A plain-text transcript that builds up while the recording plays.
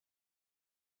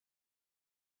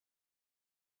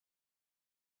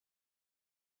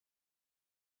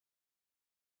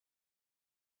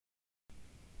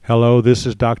Hello, this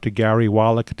is Dr. Gary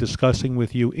Wallach discussing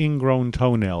with you ingrown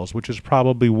toenails, which is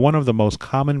probably one of the most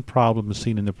common problems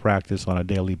seen in the practice on a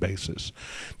daily basis.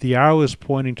 The arrow is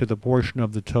pointing to the portion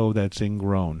of the toe that's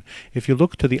ingrown. If you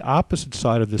look to the opposite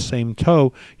side of the same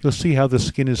toe, you'll see how the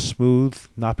skin is smooth,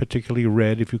 not particularly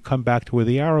red. If you come back to where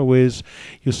the arrow is,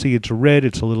 you'll see it's red,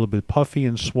 it's a little bit puffy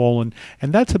and swollen,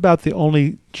 and that's about the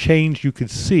only change you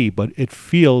could see, but it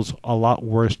feels a lot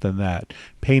worse than that.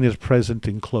 Pain is present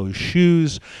in closed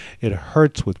shoes. It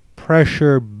hurts with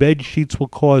pressure. Bed sheets will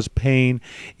cause pain.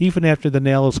 Even after the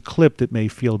nail is clipped, it may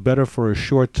feel better for a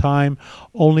short time,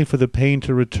 only for the pain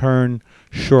to return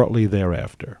shortly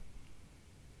thereafter.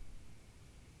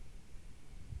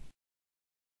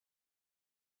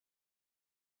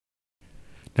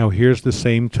 Now here's the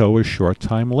same toe a short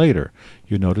time later.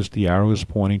 You notice the arrow is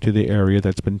pointing to the area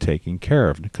that's been taken care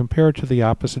of. Now compare it to the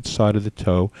opposite side of the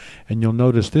toe, and you'll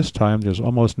notice this time there's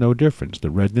almost no difference.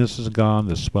 The redness is gone,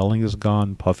 the swelling is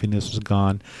gone, puffiness is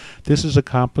gone. This is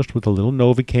accomplished with a little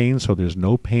Novocaine, so there's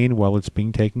no pain while it's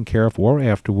being taken care of or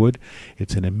afterward.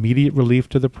 It's an immediate relief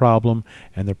to the problem,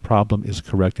 and the problem is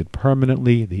corrected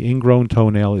permanently. The ingrown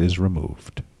toenail is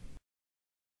removed.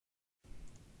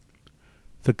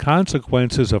 The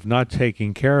consequences of not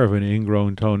taking care of an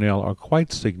ingrown toenail are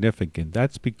quite significant.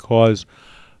 That's because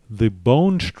the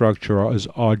bone structure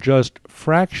are just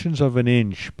fractions of an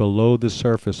inch below the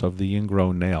surface of the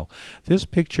ingrown nail. This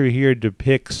picture here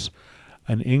depicts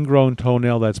an ingrown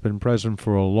toenail that's been present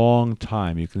for a long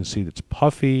time. You can see it's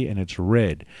puffy and it's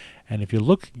red. And if you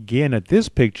look again at this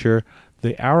picture,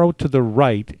 the arrow to the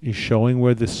right is showing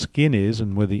where the skin is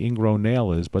and where the ingrown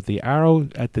nail is, but the arrow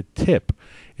at the tip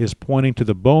is pointing to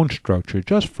the bone structure,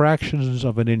 just fractions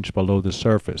of an inch below the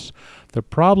surface. The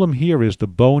problem here is the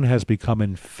bone has become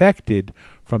infected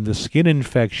from the skin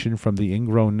infection from the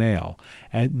ingrown nail.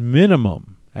 At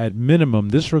minimum,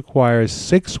 this requires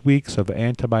 6 weeks of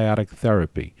antibiotic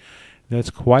therapy.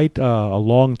 That's quite a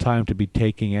long time to be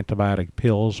taking antibiotic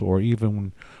pills, or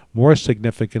even more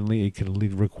significantly, it can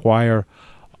require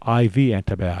IV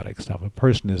antibiotics. Now, if a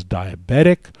person is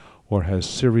diabetic or has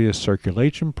serious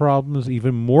circulation problems,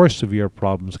 even more severe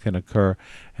problems can occur,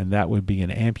 and that would be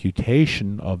an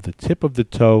amputation of the tip of the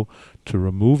toe to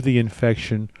remove the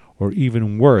infection, or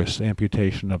even worse,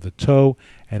 amputation of the toe,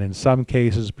 and in some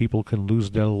cases people can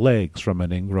lose their legs from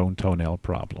an ingrown toenail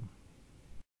problem.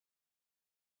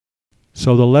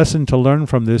 So the lesson to learn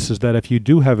from this is that if you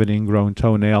do have an ingrown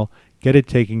toenail, get it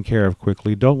taken care of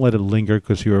quickly. Don't let it linger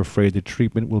because you're afraid the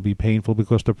treatment will be painful,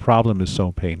 because the problem is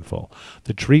so painful.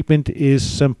 The treatment is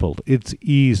simple, it's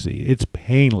easy, it's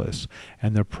painless,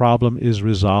 and the problem is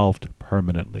resolved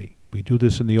permanently. We do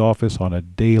this in the office on a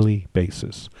daily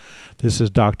basis. This is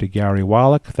Dr. Gary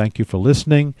Wallach. Thank you for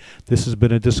listening. This has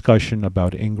been a discussion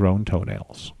about ingrown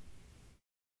toenails.